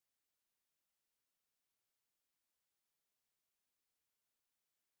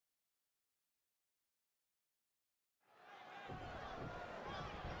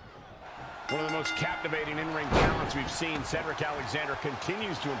One of the most captivating in-ring talents we've seen, Cedric Alexander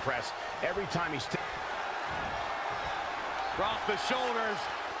continues to impress every time he's... Across the shoulders.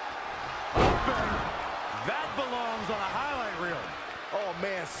 Open. That belongs on a highlight reel. Oh,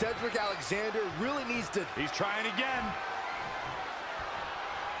 man, Cedric Alexander really needs to... He's trying again.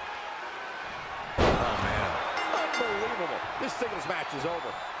 Oh, man. Unbelievable. This singles match is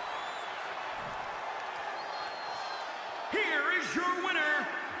over. Here is your winner.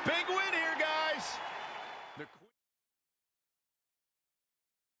 Big win here, guys. The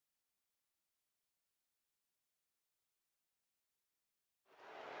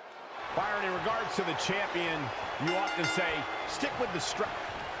Byron, in regards to the champion, you often say, stick with the strike.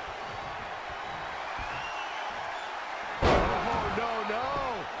 Oh, no.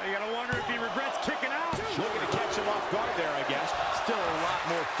 You gotta wonder if he regrets kicking out. Looking to catch him off guard there, I guess. Still a lot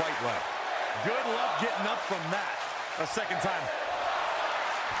more fight left. Good luck getting up from that a second time.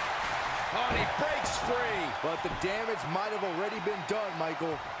 Oh, and he breaks free. But the damage might have already been done,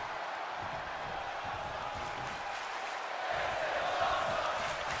 Michael.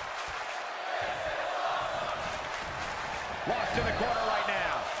 Lost in the corner right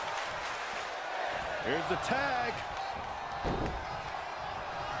now. Here's the tag.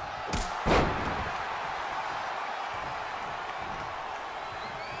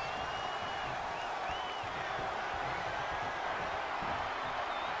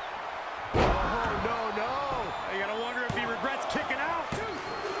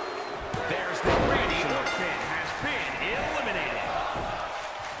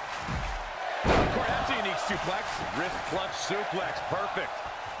 Suplex, wrist clutch suplex, perfect.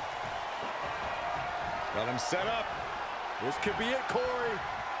 Got him set up. This could be it, Corey.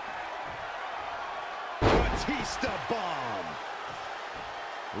 Batista bomb.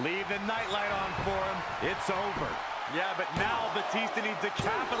 Leave the nightlight on for him. It's over. Yeah, but now Batista needs to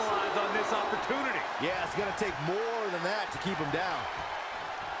capitalize on this opportunity. Yeah, it's going to take more than that to keep him down.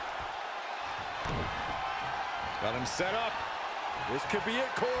 Got him set up. This could be it,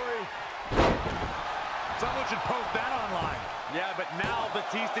 Corey. Someone should post that online. Yeah, but now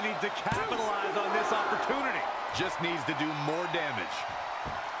Batista needs to capitalize on this opportunity. Just needs to do more damage.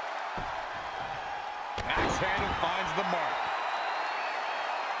 Axe handle finds the mark.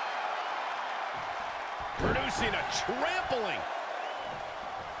 Producing a trampling.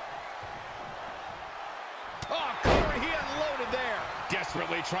 Oh, Corey, he unloaded there.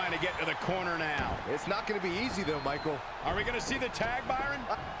 Desperately trying to get to the corner now. It's not going to be easy, though, Michael. Are we going to see the tag, Byron?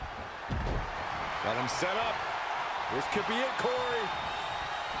 Got him set up. This could be it, Corey.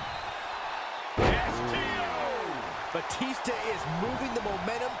 Batista is moving the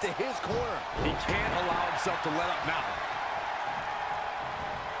momentum to his corner. He can't allow himself to let up now.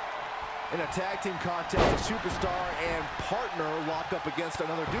 In a tag team contest, a superstar and partner lock up against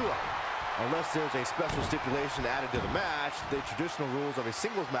another duo. Unless there's a special stipulation added to the match, the traditional rules of a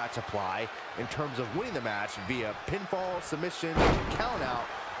singles match apply in terms of winning the match via pinfall, submission, countout,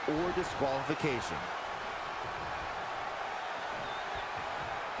 or disqualification.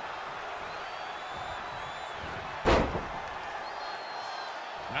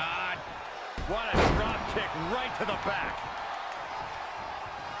 What a drop kick right to the back.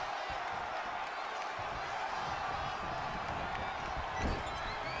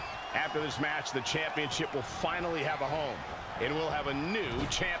 After this match, the championship will finally have a home. It will have a new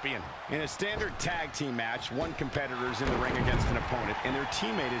champion. In a standard tag team match, one competitor is in the ring against an opponent, and their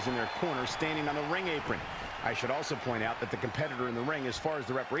teammate is in their corner standing on the ring apron. I should also point out that the competitor in the ring, as far as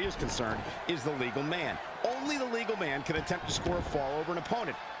the referee is concerned, is the legal man. Only the legal man can attempt to score a fall over an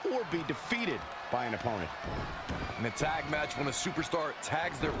opponent or be defeated by an opponent. In a tag match, when a superstar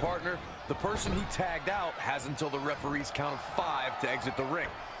tags their partner, the person who tagged out has until the referee's count of 5 to exit the ring.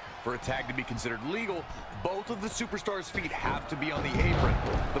 For a tag to be considered legal, both of the superstars' feet have to be on the apron.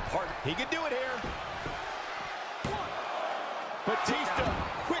 The partner... He can do it here. Batista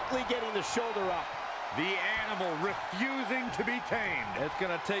quickly getting the shoulder up. The animal refusing to be tamed. It's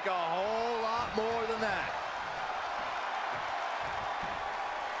going to take a whole lot more than that.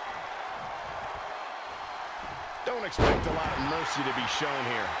 Don't expect a lot of mercy to be shown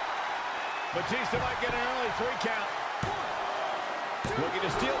here. Batista might get an early 3 count. Looking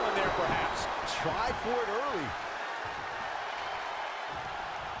to steal one there, perhaps. Try for it early.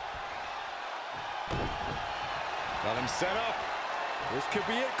 Got him set up. This could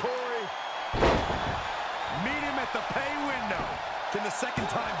be it, Corey. Meet him at the pay window. Can the second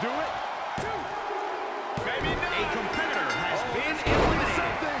time do it? Maybe not. A competitor has been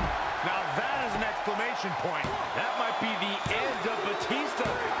eliminated. Now that is an exclamation point. That might be the end of Batista.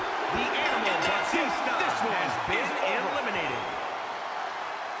 The animal Batista has been eliminated.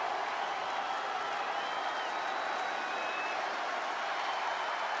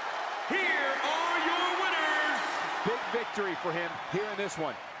 here are your winners. Big victory for him here in this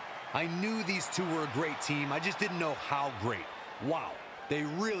one. I knew these two were a great team. I just didn't know how great. Wow, they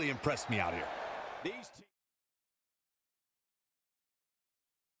really impressed me out here. These two.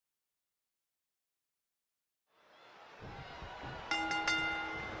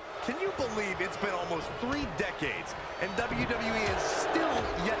 Can you believe it's been almost 3 decades and WWE is still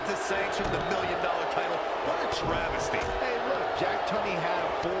yet to sanction the $1 million title? What a travesty. Hey, look, Jack Tunney had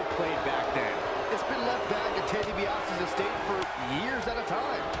full play back then. It's been left back at Ted DiBiase's estate for years at a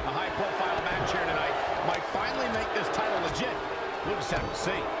time. A high-profile match here tonight might finally make this title legit. We'll just have to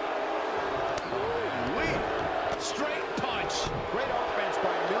see. Ooh-wee. Straight punch. Great offense by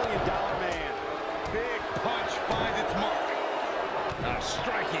 $1 Million Man. Big punch finds its mark. A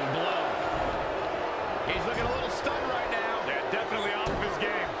striking blow. He's looking a little stunned right now. Yeah, definitely off his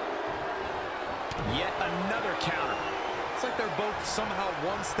game. Yet another counter. It's like they're both somehow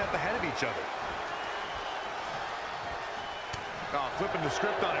one step ahead of each other. Oh, flipping the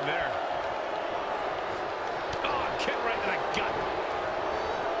script on him there. Oh, kick right to the gut.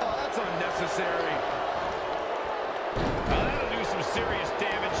 Oh, that's unnecessary. Oh, that'll do some serious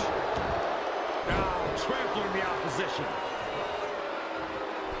damage. Oh, trampling the opposition.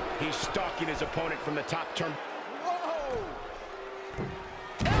 He's stalking his opponent from the top turn. Whoa!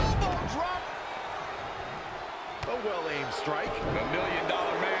 Elbow drop! A well-aimed strike. The $1 Million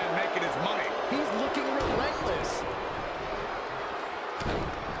Man making his money. He's looking relentless.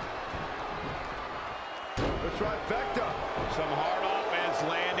 The trifecta. Some hard offense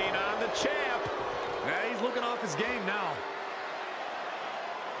landing on the champ. Yeah, he's looking off his game now.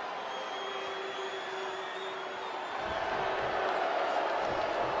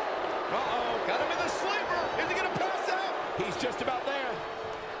 Uh-oh, got him in the sleeper. Is he going to pass out? He's just about there.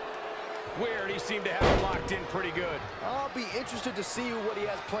 Weird, he seemed to have it locked in pretty good. I'll be interested to see what he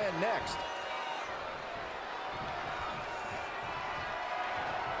has planned next.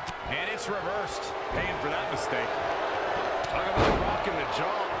 And it's reversed. Paying for that mistake. Talk about rocking the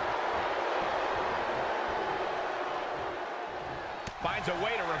jaw. Finds a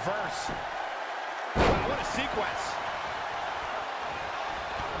way to reverse. Wow, what a sequence.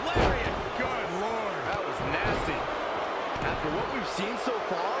 Lariat. Good Lord. That was nasty. After what we've seen so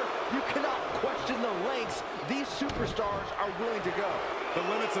far, you cannot question the lengths these superstars are willing to go. The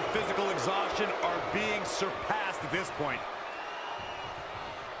limits of physical exhaustion are being surpassed at this point.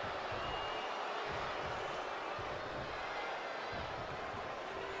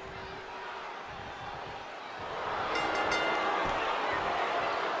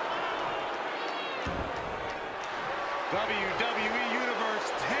 WWE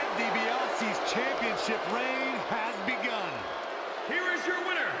Universe, Ted DiBiase's championship reign has begun. Here is your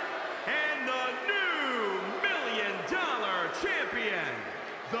winner, and the new $1 Million Champion,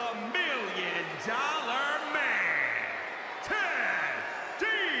 the $1 Million Man, Ted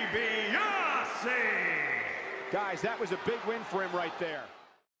DiBiase. Guys, that was a big win for him right there.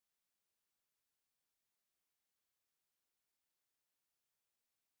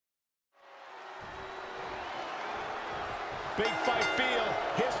 Big fight feel.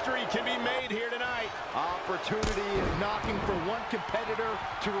 History can be made here tonight. Opportunity is knocking for one competitor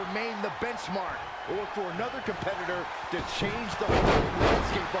to remain the benchmark, or for another competitor to change the whole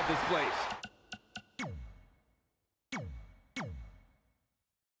landscape of this place.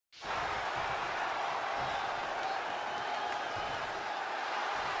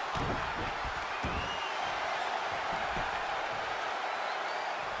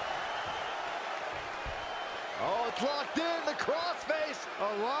 Oh, it's locked in, the crossface.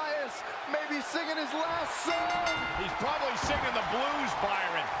 Elias may be singing his last song. He's probably singing the blues,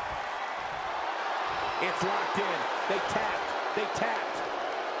 Byron. It's locked in. They tapped. They tapped.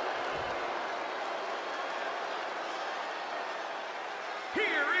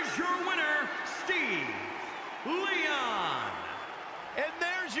 Here is your winner, Steve Leon. And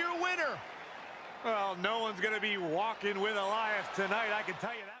there's your winner. Well, no one's going to be walking with Elias tonight, I can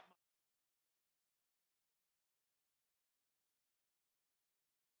tell you that.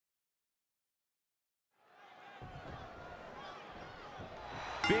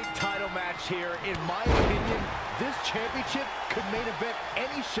 Big title match here. In my opinion, this championship could main event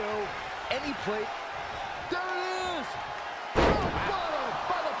any show, any plate. There it is! Rock bottom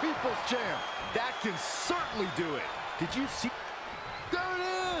by the People's Champ. That can certainly do it. Did you see? There it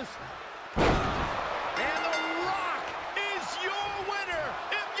is! And The Rock is your winner.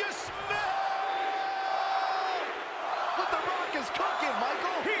 If you smell What The Rock is cooking,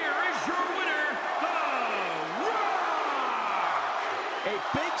 Michael. Here is your winner, The Rock. A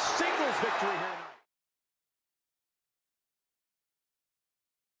big singles victory here.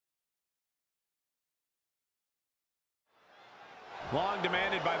 Long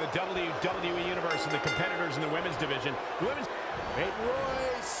demanded by the WWE Universe and the competitors in the women's division. The women's... Peyton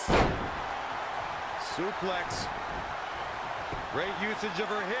Royce. Suplex. Great usage of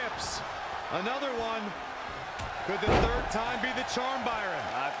her hips. Another one. Could the third time be the charm, Byron?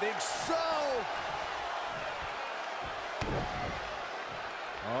 I think so.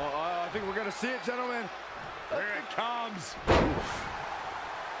 Oh, I think we're going to see it, gentlemen. Here it comes.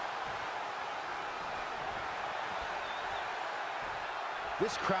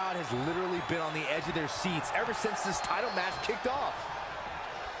 This crowd has literally been on the edge of their seats ever since this title match kicked off.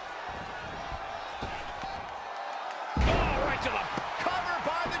 Oh, right to the cover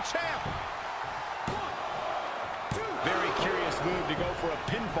by the champ. Very curious move to go for a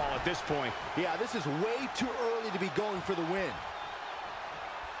pinfall at this point. Yeah, this is way too early to be going for the win.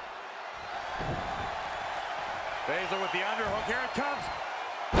 Baszler with the underhook. Here it comes.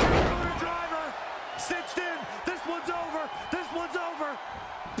 Driver. Cinched in. This one's over. This one's over.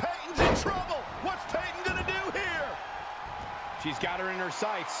 Peyton's in trouble. What's Peyton gonna do here? She's got her in her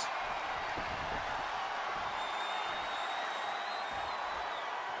sights.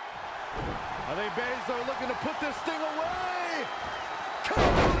 I think Baszler looking to put this thing away.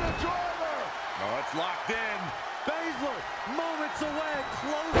 Cover driver. Oh, it's locked in. Baszler, moments away,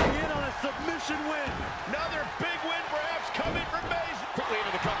 closing in on a submission win. Another big win perhaps coming from Baszler. Quickly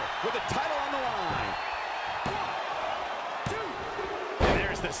into the cover with the title on the line. 1, 2. And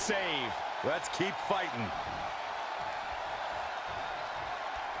there's the save. Let's keep fighting.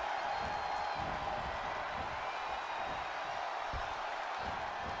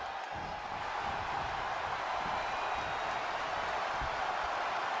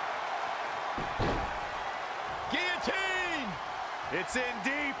 Guillotine! It's in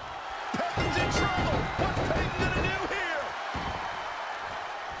deep. Peyton's in trouble. What's Peyton gonna do here?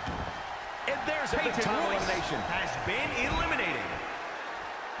 And there's a big Peyton time Royce elimination. has been eliminated.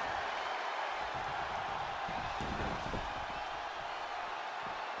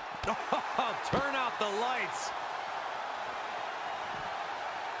 Turn out the lights.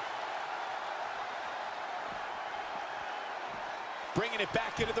 Bringing it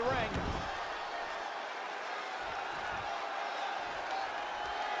back into the ring.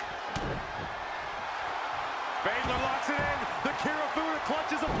 Baszler locks it in. The Kirifuda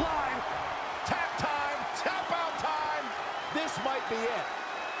clutch is applied. Tap time. Tap out time. This might be it.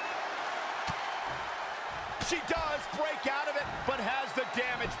 She does break out of it, but has the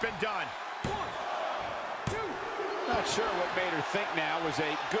damage been done? 1, 2. Not sure what made her think now was a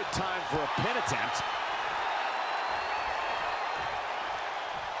good time for a pin attempt.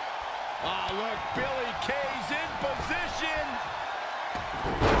 Oh, look, Billy Kay's in position.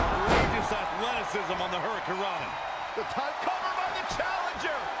 Outrageous athleticism on the Hurricanrana. The time cover by the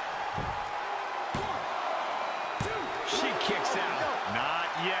challenger. 1, 2. She kicks out. Not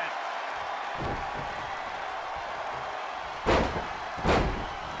yet.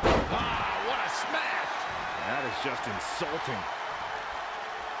 What a smash. That is just insulting.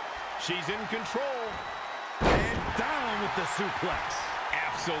 She's in control. And down with the suplex.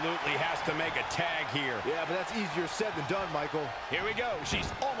 Absolutely has to make a tag here. Yeah, but that's easier said than done, Michael. Here we go.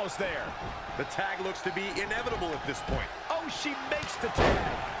 She's almost there. The tag looks to be inevitable at this point. Oh, she makes the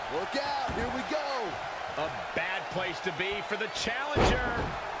tag. Look out. Here we go. A bad place to be for the challenger.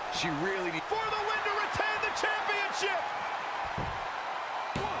 She really needs... For the win to retain the championship.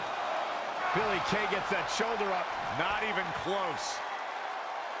 Billy Kay gets that shoulder up. Not even close.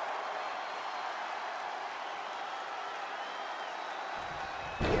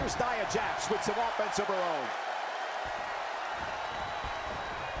 Here's Nia Jax with some offense of her own.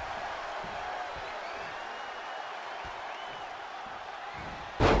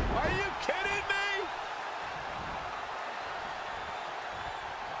 Are you kidding me?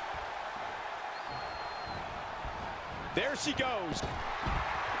 There she goes.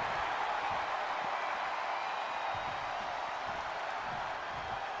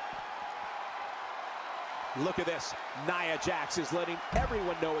 Look at this. Nia Jax is letting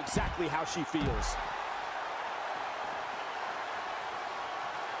everyone know exactly how she feels.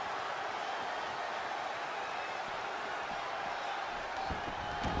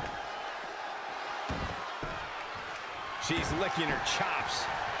 She's licking her chops.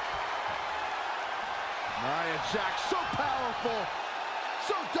 Nia Jax, so powerful,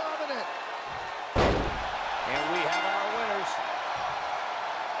 so dominant. And we have our winners.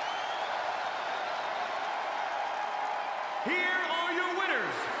 Here are your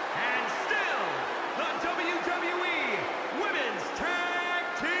winners, and still the WWE Women's Tag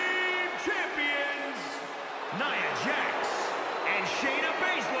Team Champions, Nia Jax and Shayna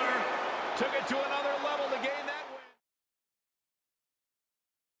Baszler Took it to another level to gain that.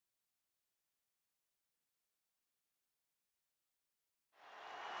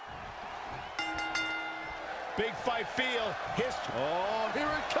 feel history. Oh, here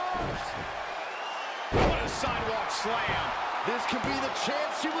it comes. What a sidewalk slam. This could be the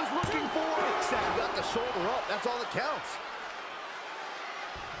chance she was looking for. She got the shoulder up. That's all that counts.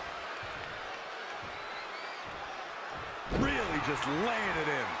 Really just laying it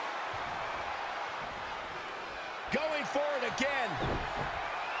in. Going for it again.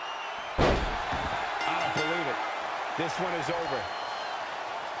 I don't believe it. This one is over.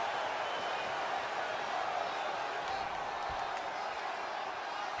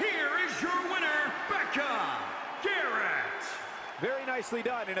 Here is your winner, Becca Garrett. Very nicely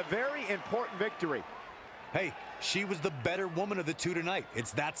done, and a very important victory. Hey, she was the better woman of the two tonight.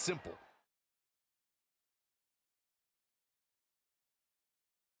 It's that simple.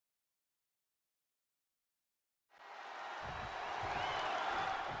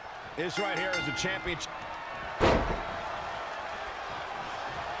 This right here is a championship.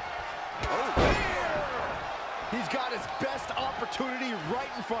 He's got his best opportunity right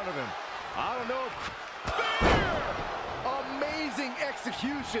in front of him. I don't know if... Amazing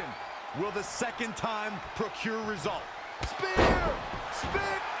execution. Will the second time procure result? Spear!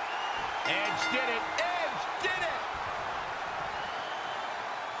 Spear! Edge did it. Edge did it.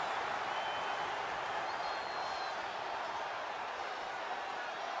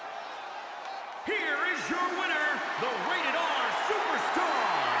 Here is your winner, the Rated R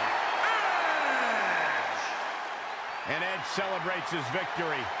Superstar, Edge! And Edge celebrates his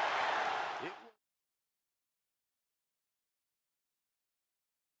victory.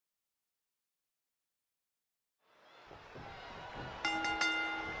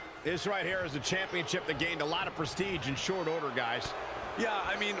 This right here is a championship that gained a lot of prestige in short order, guys. Yeah,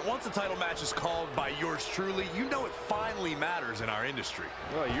 I mean, once a title match is called by yours truly, you know it finally matters in our industry.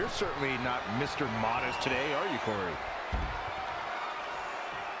 Well, you're certainly not Mr. Modest today, are you, Corey?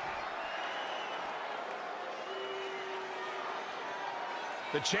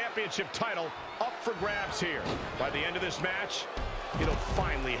 The championship title up for grabs here. By the end of this match, it'll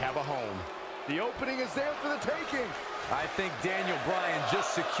finally have a home. The opening is there for the taking. I think Daniel Bryan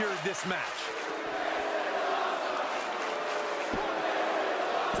just secured this match.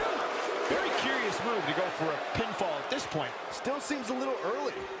 Very curious move to go for a pinfall at this point. Still seems a little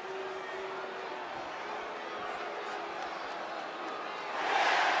early.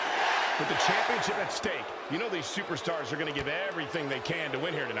 With the championship at stake, you know these superstars are going to give everything they can to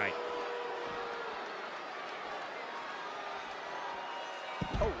win here tonight.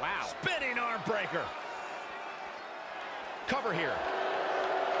 Oh, wow. Spinning arm breaker. Cover here.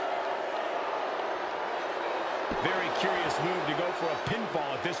 Very curious move to go for a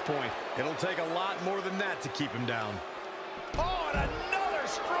pinfall at this point. It'll take a lot more than that to keep him down. Oh, and another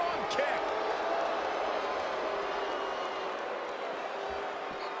strong kick.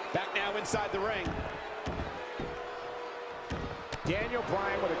 Back now inside the ring. Daniel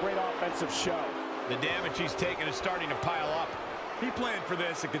Bryan with a great offensive show. The damage he's taken is starting to pile up. He planned for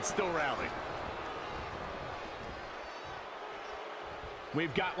this and could still rally.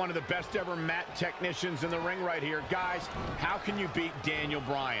 We've got one of the best ever mat technicians in the ring right here. Guys, how can you beat Daniel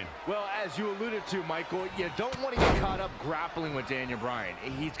Bryan? Well, as you alluded to, Michael, you don't want to get caught up grappling with Daniel Bryan.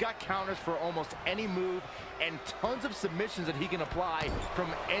 He's got counters for almost any move and tons of submissions that he can apply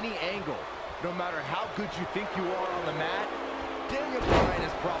from any angle. No matter how good you think you are on the mat, Daniel Bryan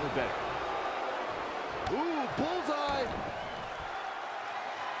is probably better. Ooh, bullseye!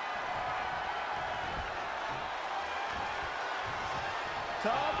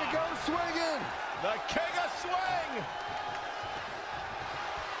 Time to go swinging! The king of swing!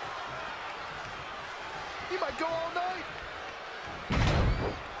 He might go all night!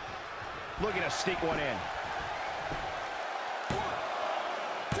 Looking to sneak one in. 1,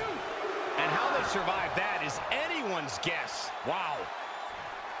 2. And how they survive that is anyone's guess. Wow.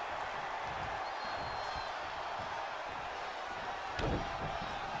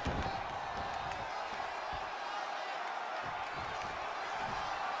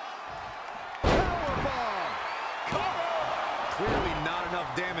 Clearly not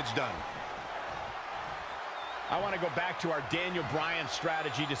enough damage done. I want to go back to our Daniel Bryan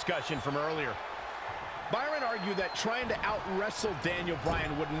strategy discussion from earlier. Byron argued that trying to out-wrestle Daniel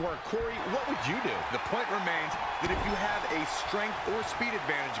Bryan wouldn't work. Corey, what would you do? The point remains that if you have a strength or speed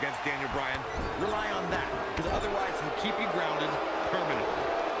advantage against Daniel Bryan, rely on that, because otherwise he'll keep you grounded permanently.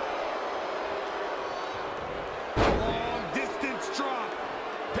 Long distance drop.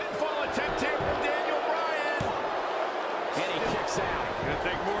 Pinfall attempt here from Daniel Bryan. And he kicks out. Gonna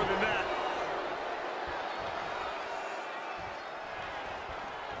take more than that.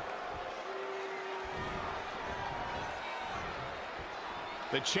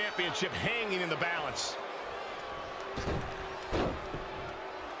 The championship hanging in the balance.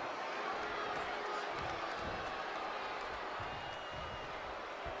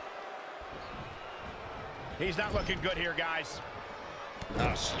 He's not looking good here, guys.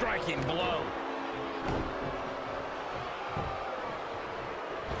 A striking blow.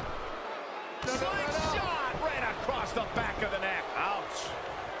 Slingshot right across the back of the neck. Ouch.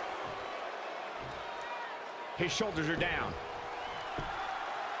 His shoulders are down.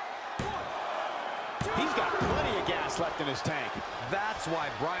 He's got plenty of gas left in his tank. That's why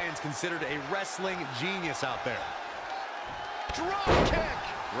Bryan's considered a wrestling genius out there. Drop kick.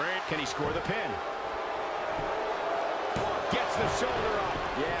 Great. Can he score the pin? Gets the shoulder up.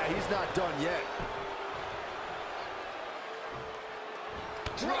 Yeah, he's not done yet.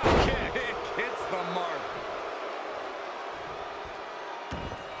 Drop kick. Hits the mark.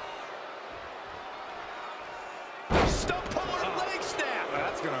 Stump puller leg snap.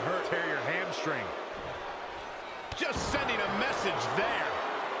 That's going to hurt. Tear your hamstring. Just sending a message there.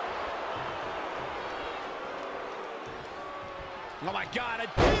 Oh my God, a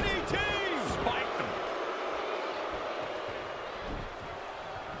DDT! Spiked him.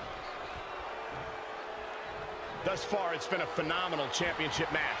 Thus far, it's been a phenomenal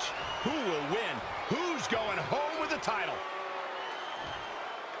championship match. Who will win? Who's going home with the title?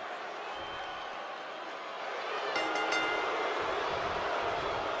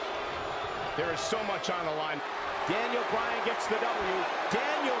 There is so much on the line. Daniel Bryan gets the W.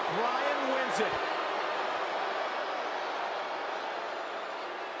 Daniel Bryan wins it.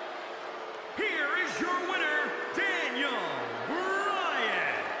 Here is your winner, Daniel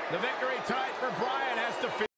Bryan. The victory.